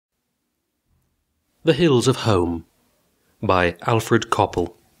The Hills of Home by Alfred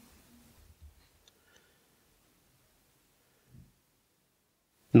Coppel.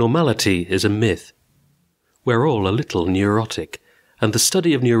 Normality is a myth. We're all a little neurotic, and the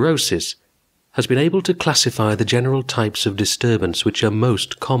study of neurosis has been able to classify the general types of disturbance which are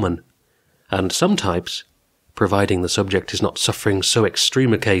most common, and some types, providing the subject is not suffering so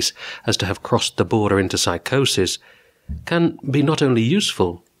extreme a case as to have crossed the border into psychosis, can be not only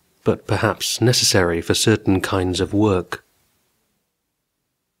useful, but perhaps necessary for certain kinds of work.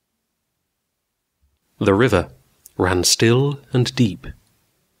 The river ran still and deep,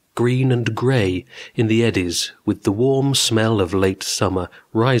 green and grey in the eddies, with the warm smell of late summer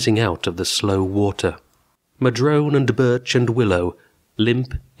rising out of the slow water. Madrone and birch and willow,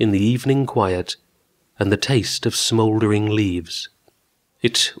 limp in the evening quiet, and the taste of smouldering leaves.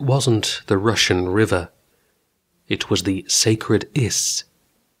 It wasn't the Russian river. It was the sacred Is.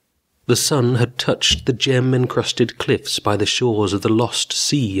 The sun had touched the gem-encrusted cliffs by the shores of the lost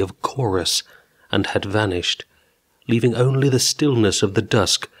sea of Chorus, and had vanished, leaving only the stillness of the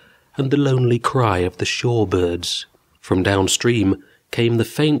dusk and the lonely cry of the shore-birds. From downstream came the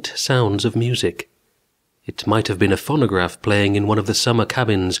faint sounds of music. It might have been a phonograph playing in one of the summer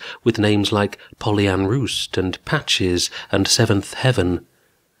cabins with names like Polly-Ann Roost and Patches and Seventh Heaven.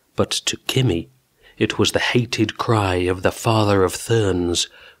 But to Kimmy, it was the hated cry of the Father of Therns,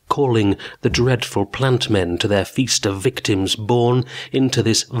 calling the dreadful plant-men to their feast of victims born into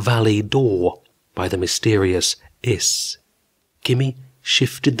this valley door by the mysterious Is. Kimmy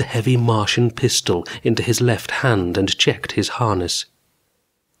shifted the heavy Martian pistol into his left hand and checked his harness.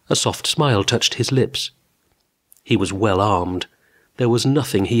 A soft smile touched his lips. He was well armed. There was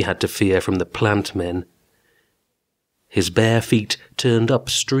nothing he had to fear from the plant-men. His bare feet turned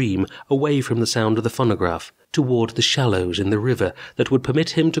upstream, away from the sound of the phonograph, toward the shallows in the river that would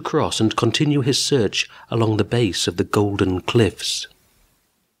permit him to cross and continue his search along the base of the golden cliffs.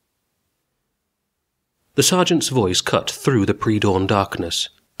 The sergeant's voice cut through the pre-dawn darkness.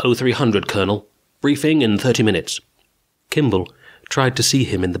 0300, Colonel. Briefing in 30 minutes. Kimball tried to see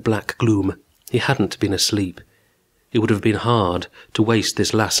him in the black gloom. He hadn't been asleep. It would have been hard to waste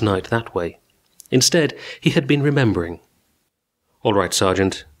this last night that way. Instead, he had been remembering. "All right,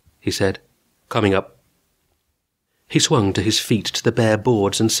 Sergeant," he said. "Coming up." He swung to his feet to the bare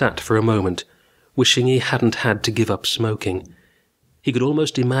boards and sat for a moment, wishing he hadn't had to give up smoking. He could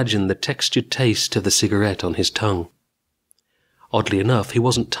almost imagine the textured taste of the cigarette on his tongue. Oddly enough, he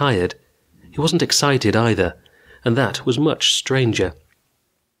wasn't tired. He wasn't excited either, and that was much stranger.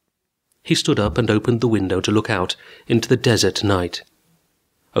 He stood up and opened the window to look out into the desert night.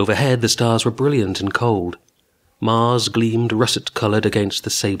 Overhead the stars were brilliant and cold. Mars gleamed russet-coloured against the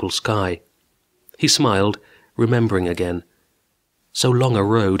sable sky. He smiled, remembering again. So long a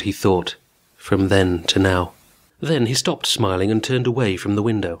road, he thought, from then to now. Then he stopped smiling and turned away from the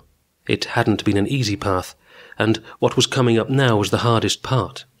window. It hadn't been an easy path, and what was coming up now was the hardest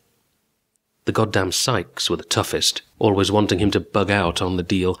part. The goddamn psychs were the toughest, always wanting him to bug out on the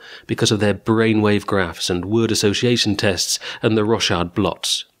deal because of their brainwave graphs and word association tests and the Rochard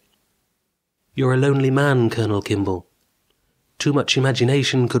blots. "You're a lonely man, Colonel Kimball. Too much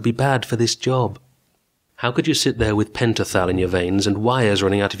imagination could be bad for this job. How could you sit there with pentothal in your veins and wires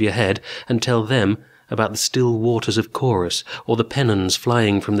running out of your head and tell them about the still waters of Chorus, or the pennons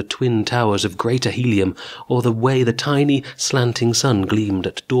flying from the twin towers of Greater Helium, or the way the tiny, slanting sun gleamed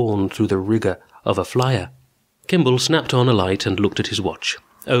at dawn through the rigour of a flyer?" Kimball snapped on a light and looked at his watch.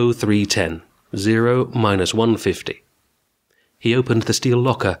 0310, 0-150. He opened the steel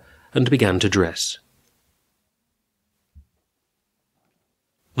locker and began to dress.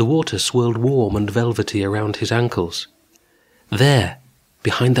 The water swirled warm and velvety around his ankles. There,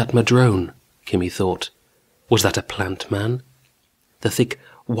 behind that madrone, Kimmy thought, was that a plant man? The thick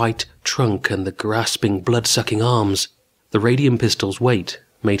white trunk and the grasping blood-sucking arms. The radium pistol's weight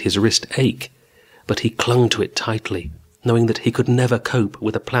made his wrist ache, but he clung to it tightly, knowing that he could never cope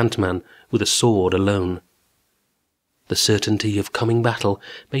with a plant man with a sword alone. The certainty of coming battle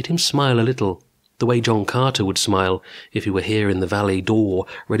made him smile a little, the way John Carter would smile if he were here in the valley door,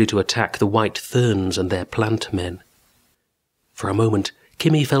 ready to attack the White Therns and their plant men. For a moment,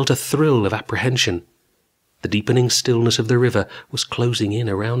 Kimmy felt a thrill of apprehension. The deepening stillness of the river was closing in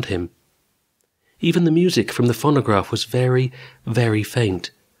around him. Even the music from the phonograph was very, very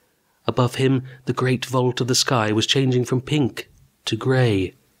faint. Above him, the great vault of the sky was changing from pink to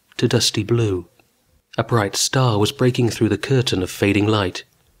grey to dusty blue. A bright star was breaking through the curtain of fading light.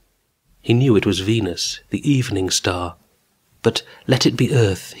 He knew it was Venus, the evening star. But let it be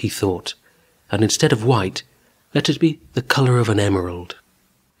Earth, he thought, and instead of white, let it be the colour of an emerald.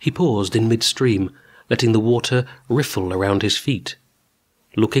 He paused in midstream, letting the water riffle around his feet.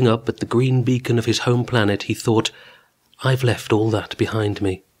 Looking up at the green beacon of his home planet, he thought, I've left all that behind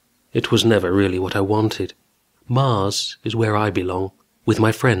me. It was never really what I wanted. Mars is where I belong, with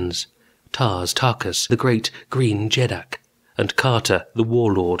my friends, Tarkus, the great green Jedak, and Carter, the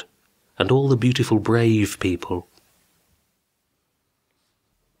warlord, and all the beautiful brave people.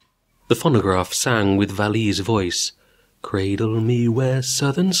 The phonograph sang with Vali's voice, Cradle me where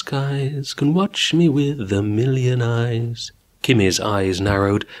southern skies can watch me with a million eyes. Kimmy's eyes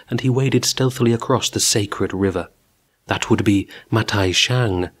narrowed, and he waded stealthily across the sacred river. That would be Matai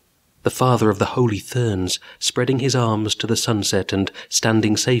Shang, the father of the holy Therns, spreading his arms to the sunset and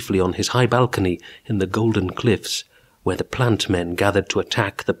standing safely on his high balcony in the golden cliffs, where the plant men gathered to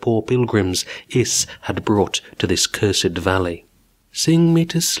attack the poor pilgrims Is had brought to this cursed valley. Sing me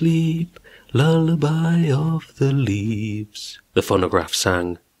to sleep, lullaby of the leaves, the phonograph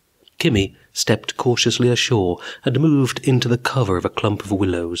sang. Kimmy stepped cautiously ashore and moved into the cover of a clump of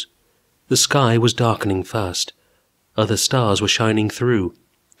willows. The sky was darkening fast. Other stars were shining through.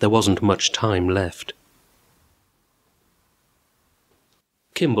 There wasn't much time left.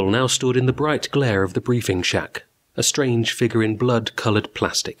 Kimball now stood in the bright glare of the briefing shack, a strange figure in blood-coloured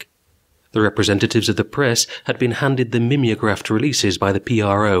plastic. The representatives of the press had been handed the mimeographed releases by the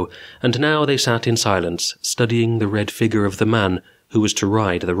PRO, and now they sat in silence, studying the red figure of the man who was to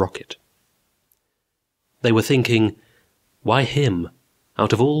ride the rocket. They were thinking, why him?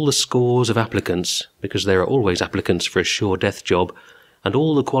 Out of all the scores of applicants, because there are always applicants for a sure death job, and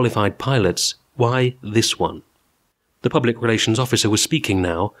all the qualified pilots, why this one? The public relations officer was speaking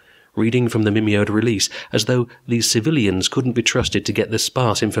now, reading from the mimeoed release, as though these civilians couldn't be trusted to get the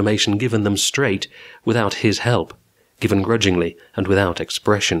sparse information given them straight without his help, given grudgingly and without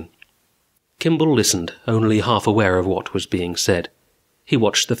expression. Kimball listened, only half aware of what was being said. He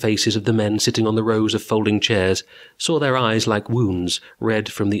watched the faces of the men sitting on the rows of folding chairs, saw their eyes like wounds,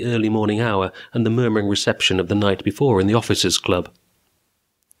 red from the early morning hour and the murmuring reception of the night before in the officers' club.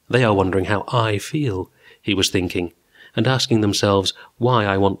 They are wondering how I feel, he was thinking, and asking themselves why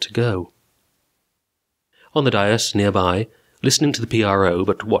I want to go. On the dais nearby, listening to the PRO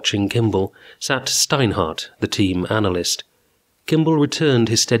but watching Kimball, sat Steinhardt, the team analyst. Kimball returned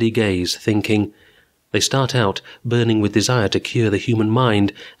his steady gaze, thinking, they start out burning with desire to cure the human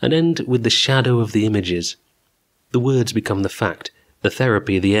mind and end with the shadow of the images. The words become the fact, the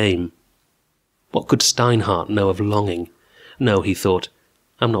therapy the aim. What could Steinhardt know of longing? No, he thought,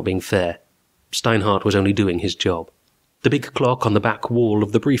 I'm not being fair. Steinhardt was only doing his job. The big clock on the back wall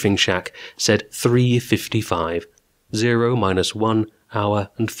of the briefing shack said 3:55, 0 minus 1 hour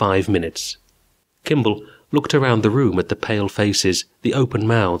and 5 minutes. Kimball looked around the room at the pale faces, the open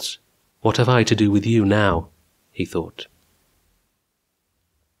mouths. What have I to do with you now? He thought.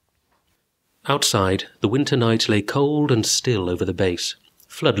 Outside, the winter night lay cold and still over the base.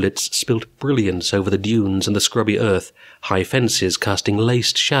 Floodlights spilt brilliance over the dunes and the scrubby earth, high fences casting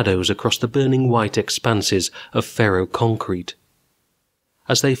laced shadows across the burning white expanses of ferro concrete.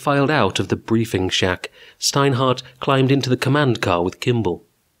 As they filed out of the briefing shack, Steinhardt climbed into the command car with Kimball.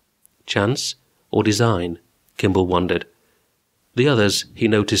 Chance or design? Kimball wondered. The others, he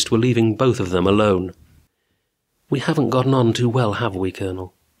noticed, were leaving both of them alone. We haven't gotten on too well, have we,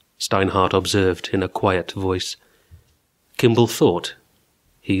 Colonel? Steinhardt observed in a quiet voice. Kimball thought,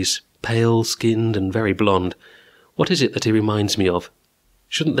 he's pale-skinned and very blonde. What is it that he reminds me of?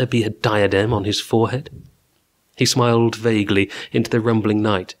 Shouldn't there be a diadem on his forehead? He smiled vaguely into the rumbling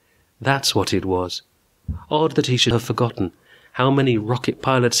night. That's what it was. Odd that he should have forgotten. How many rocket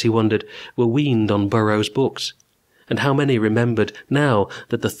pilots, he wondered, were weaned on Burroughs' books? And how many remembered now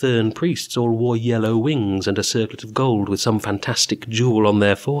that the Thern priests all wore yellow wings and a circlet of gold with some fantastic jewel on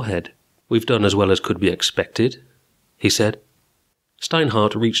their forehead? We've done as well as could be expected, he said.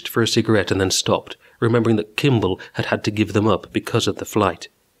 Steinhardt reached for a cigarette and then stopped, remembering that Kimball had had to give them up because of the flight.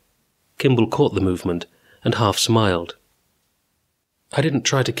 Kimball caught the movement and half smiled. I didn't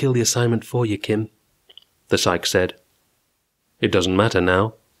try to kill the assignment for you, Kim, the psych said. It doesn't matter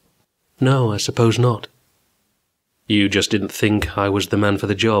now. No, I suppose not. You just didn't think I was the man for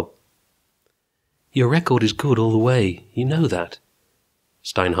the job. Your record is good all the way, you know that,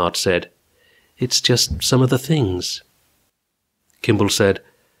 Steinhardt said. It's just some of the things. Kimball said,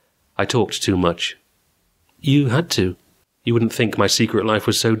 I talked too much. You had to. You wouldn't think my secret life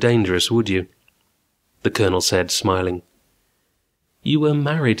was so dangerous, would you? The colonel said, smiling. You were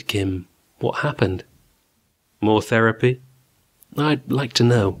married, Kim. What happened? More therapy? I'd like to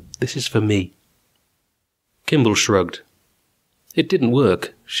know. This is for me. Kimball shrugged. It didn't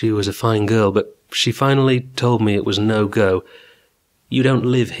work. She was a fine girl, but she finally told me it was no go. You don't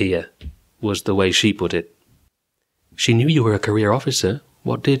live here. was the way she put it. She knew you were a career officer.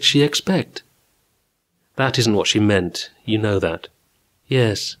 What did she expect? That isn't what she meant. You know that.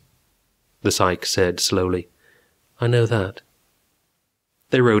 Yes, the psych said slowly. I know that.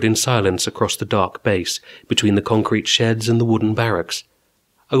 They rode in silence across the dark base, between the concrete sheds and the wooden barracks.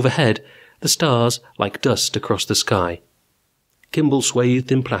 Overhead, the stars, like dust across the sky. Kimball,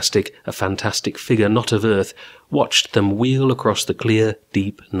 swathed in plastic, a fantastic figure not of Earth, watched them wheel across the clear,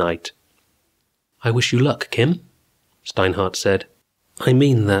 deep night. I wish you luck, Kim, Steinhardt said. I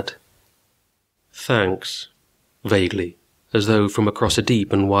mean that. Thanks, vaguely, as though from across a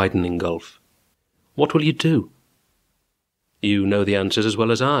deep and widening gulf. What will you do? You know the answers as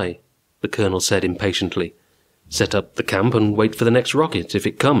well as I, the colonel said impatiently. Set up the camp and wait for the next rocket, if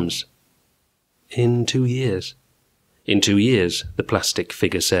it comes. In 2 years. In 2 years, the plastic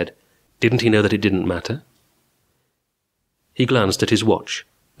figure said. Didn't he know that it didn't matter? He glanced at his watch.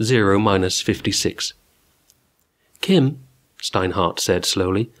 0-56. Kim, Steinhardt said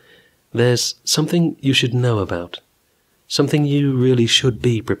slowly, there's something you should know about. Something you really should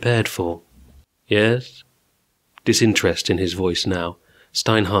be prepared for. Yes? Disinterest in his voice now,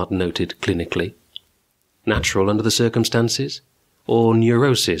 Steinhardt noted clinically. Natural under the circumstances? Or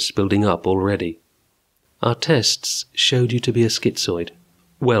neurosis building up already? Our tests showed you to be a schizoid.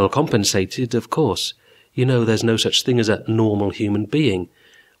 Well compensated, of course. You know there's no such thing as a normal human being.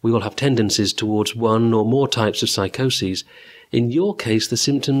 We all have tendencies towards one or more types of psychoses. In your case, the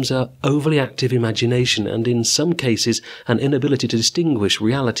symptoms are overly active imagination and, in some cases, an inability to distinguish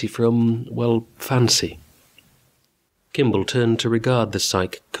reality from, well, fancy. Kimball turned to regard the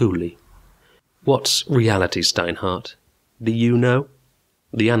psych coolly. What's reality, Steinhardt? Do you know?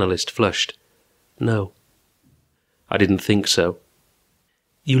 The analyst flushed. No. I didn't think so.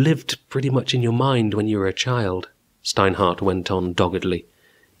 You lived pretty much in your mind when you were a child, Steinhardt went on doggedly.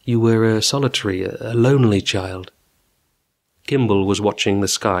 You were a solitary, a lonely child. Kimball was watching the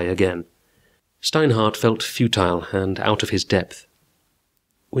sky again. Steinhardt felt futile and out of his depth.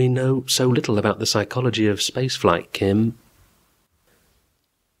 We know so little about the psychology of spaceflight, Kim.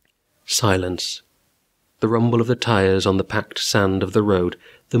 Silence. The rumble of the tires on the packed sand of the road,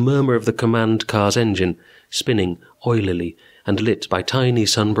 the murmur of the command car's engine, spinning oilily and lit by tiny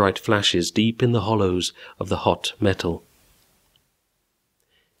sun-bright flashes deep in the hollows of the hot metal.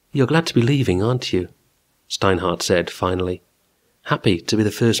 You're glad to be leaving, aren't you? Steinhardt said finally. Happy to be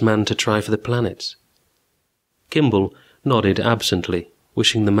the first man to try for the planets. Kimball nodded absently,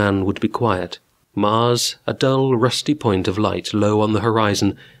 wishing the man would be quiet. Mars, a dull, rusty point of light low on the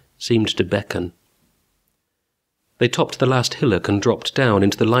horizon, seemed to beckon. They topped the last hillock and dropped down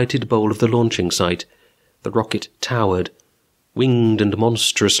into the lighted bowl of the launching site. The rocket towered, winged and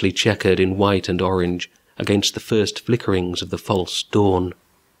monstrously checkered in white and orange, against the first flickerings of the false dawn.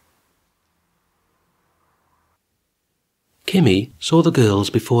 Kimmy saw the girls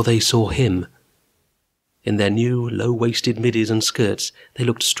before they saw him. In their new, low-waisted middies and skirts, they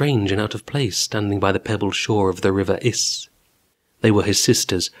looked strange and out of place standing by the pebbled shore of the river Iss. They were his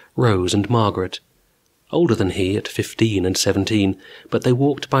sisters, Rose and Margaret. Older than he at 15 and 17, but they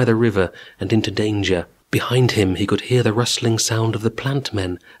walked by the river and into danger. Behind him he could hear the rustling sound of the plant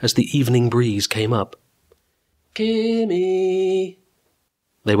men as the evening breeze came up. Kimmy!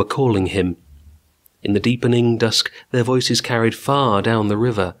 They were calling him. In the deepening dusk, their voices carried far down the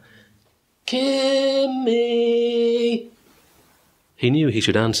river. Kimmy! He knew he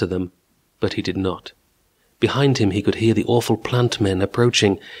should answer them, but he did not. Behind him he could hear the awful plant men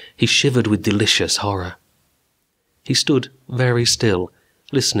approaching. He shivered with delicious horror. He stood very still,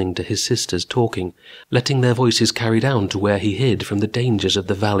 listening to his sisters talking, letting their voices carry down to where he hid from the dangers of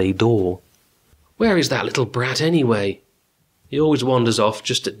the valley door. Where is that little brat anyway? He always wanders off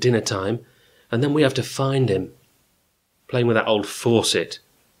just at dinner time, and then we have to find him. Playing with that old faucet.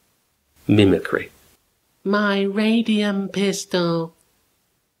 Mimicry. My radium pistol.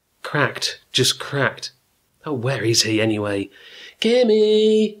 Cracked, just cracked. Oh, where is he anyway?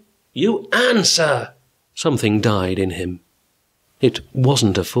 Kimmy! You answer! Something died in him. It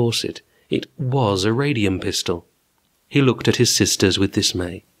wasn't a faucet. It was a radium pistol. He looked at his sisters with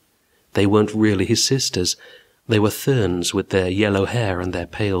dismay. They weren't really his sisters. They were Therns with their yellow hair and their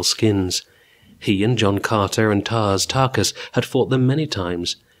pale skins. He and John Carter and Tars Tarkas had fought them many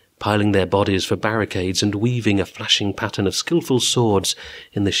times, piling their bodies for barricades and weaving a flashing pattern of skillful swords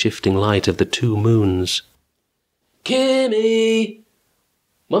in the shifting light of the 2 moons. Kimmy!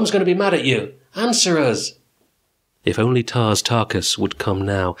 Mum's going to be mad at you. Answer us! If only Tars Tarkas would come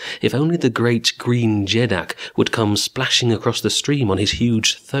now. If only the great green Jedak would come splashing across the stream on his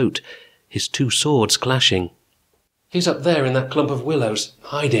huge thoat, his 2 swords clashing. He's up there in that clump of willows,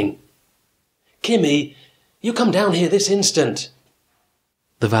 hiding. Kimmy, you come down here this instant!"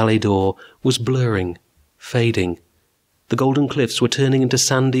 The valley door was blurring, fading. The golden cliffs were turning into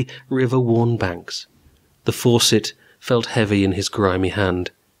sandy, river-worn banks. The faucet felt heavy in his grimy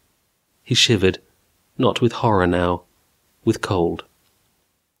hand. He shivered, not with horror now, with cold.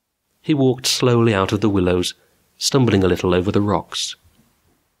 He walked slowly out of the willows, stumbling a little over the rocks.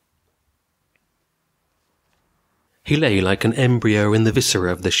 He lay like an embryo in the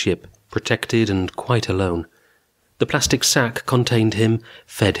viscera of the ship, protected and quite alone. The plastic sack contained him,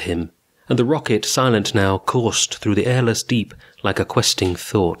 fed him, and the rocket, silent now, coursed through the airless deep like a questing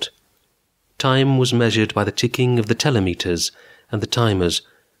thought. Time was measured by the ticking of the telemeters and the timers,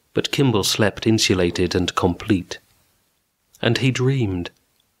 but Kimball slept insulated and complete. And he dreamed.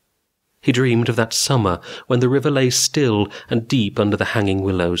 He dreamed of that summer when the river lay still and deep under the hanging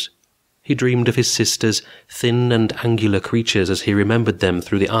willows. He dreamed of his sisters, thin and angular creatures as he remembered them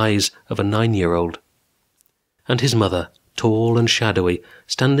through the eyes of a 9-year-old. And his mother, tall and shadowy,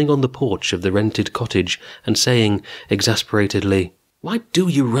 standing on the porch of the rented cottage and saying exasperatedly, "Why do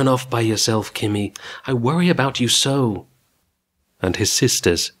you run off by yourself, Kimmy? I worry about you so." And his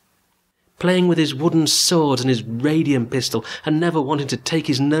sisters, playing with his wooden swords and his radium pistol and never wanting to take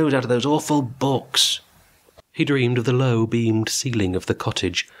his nose out of those awful books. He dreamed of the low-beamed ceiling of the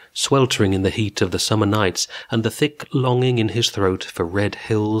cottage, sweltering in the heat of the summer nights, and the thick longing in his throat for red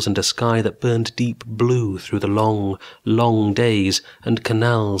hills and a sky that burned deep blue through the long, long days, and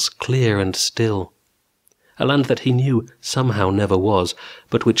canals clear and still. A land that he knew somehow never was,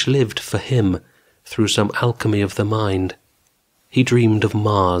 but which lived for him through some alchemy of the mind. He dreamed of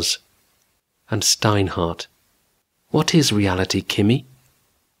Mars. And Steinhardt. What is reality, Kimmy?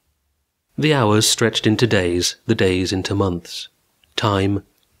 The hours stretched into days, the days into months. Time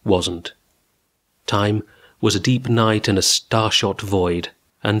wasn't. Time was a deep night and a star-shot void,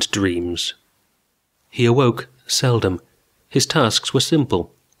 and dreams. He awoke seldom. His tasks were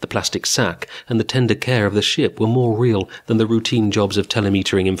simple. The plastic sack and the tender care of the ship were more real than the routine jobs of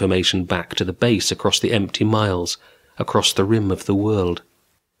telemetering information back to the base across the empty miles, across the rim of the world.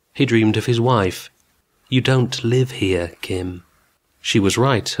 He dreamed of his wife. "You don't live here, Kim." She was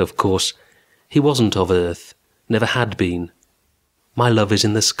right, of course. He wasn't of Earth, never had been. My love is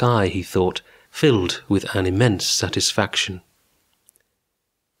in the sky, he thought, filled with an immense satisfaction.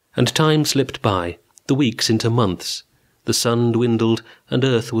 And time slipped by, the weeks into months. The sun dwindled, and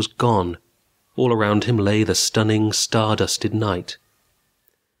Earth was gone. All around him lay the stunning, star-dusted night.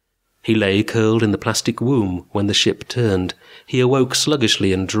 He lay curled in the plastic womb when the ship turned. He awoke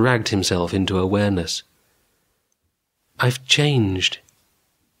sluggishly and dragged himself into awareness. "I've changed,"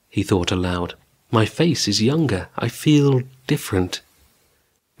 he thought aloud. "My face is younger. I feel different."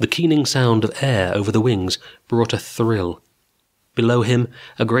 The keening sound of air over the wings brought a thrill. Below him,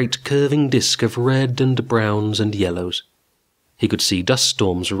 a great curving disk of red and browns and yellows. He could see dust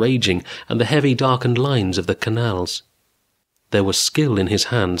storms raging and the heavy darkened lines of the canals. There was skill in his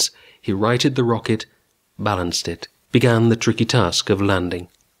hands. He righted the rocket, balanced it, began the tricky task of landing.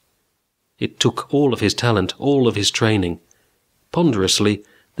 It took all of his talent, all of his training. Ponderously,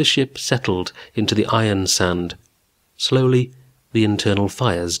 the ship settled into the iron sand. Slowly, the internal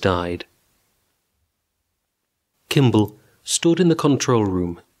fires died. Kimball stood in the control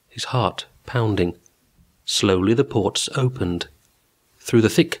room, his heart pounding. Slowly the ports opened. Through the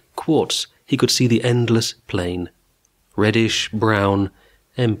thick quartz, he could see the endless plain. Reddish, brown,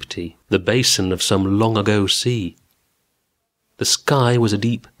 empty, the basin of some long-ago sea. The sky was a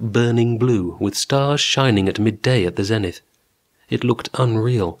deep, burning blue, with stars shining at midday at the zenith. It looked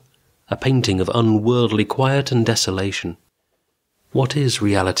unreal, a painting of unworldly quiet and desolation. What is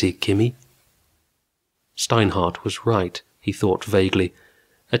reality, Kimmy? Steinhardt was right, he thought vaguely.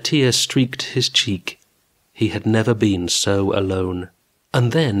 A tear streaked his cheek. He had never been so alone.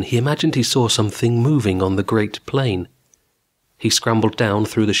 And then he imagined he saw something moving on the great plain. He scrambled down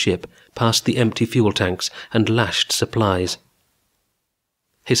through the ship, past the empty fuel tanks, and lashed supplies.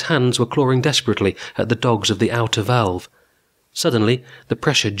 His hands were clawing desperately at the dogs of the outer valve. Suddenly, the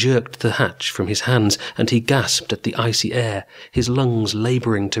pressure jerked the hatch from his hands, and he gasped at the icy air, his lungs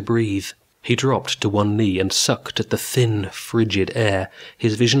labouring to breathe. He dropped to one knee and sucked at the thin, frigid air.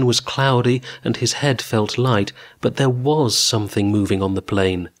 His vision was cloudy, and his head felt light, but there was something moving on the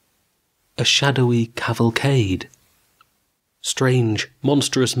plain. A shadowy cavalcade. Strange,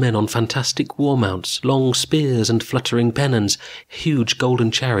 monstrous men on fantastic war mounts, long spears and fluttering pennons, huge golden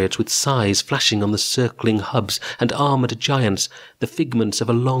chariots with scythes flashing on the circling hubs, and armoured giants, the figments of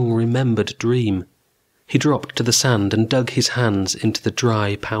a long-remembered dream. He dropped to the sand and dug his hands into the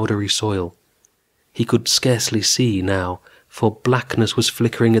dry, powdery soil. He could scarcely see now, for blackness was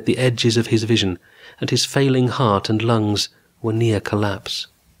flickering at the edges of his vision, and his failing heart and lungs were near collapse.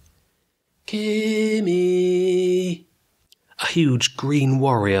 "Kimmy!" A huge green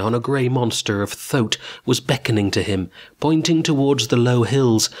warrior on a grey monster of thoat was beckoning to him, pointing towards the low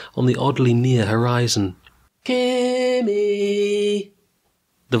hills on the oddly near horizon. "Kimmy!"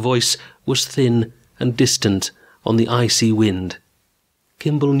 The voice was thin and distant on the icy wind.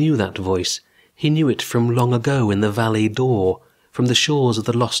 Kimball knew that voice. He knew it from long ago in the valley door, from the shores of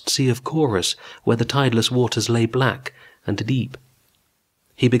the lost Sea of Chorus, where the tideless waters lay black and deep.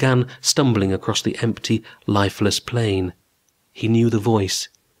 He began stumbling across the empty, lifeless plain. He knew the voice,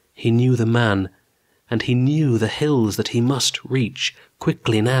 he knew the man, and he knew the hills that he must reach,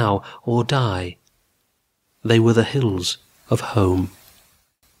 quickly now, or die. They were the hills of home.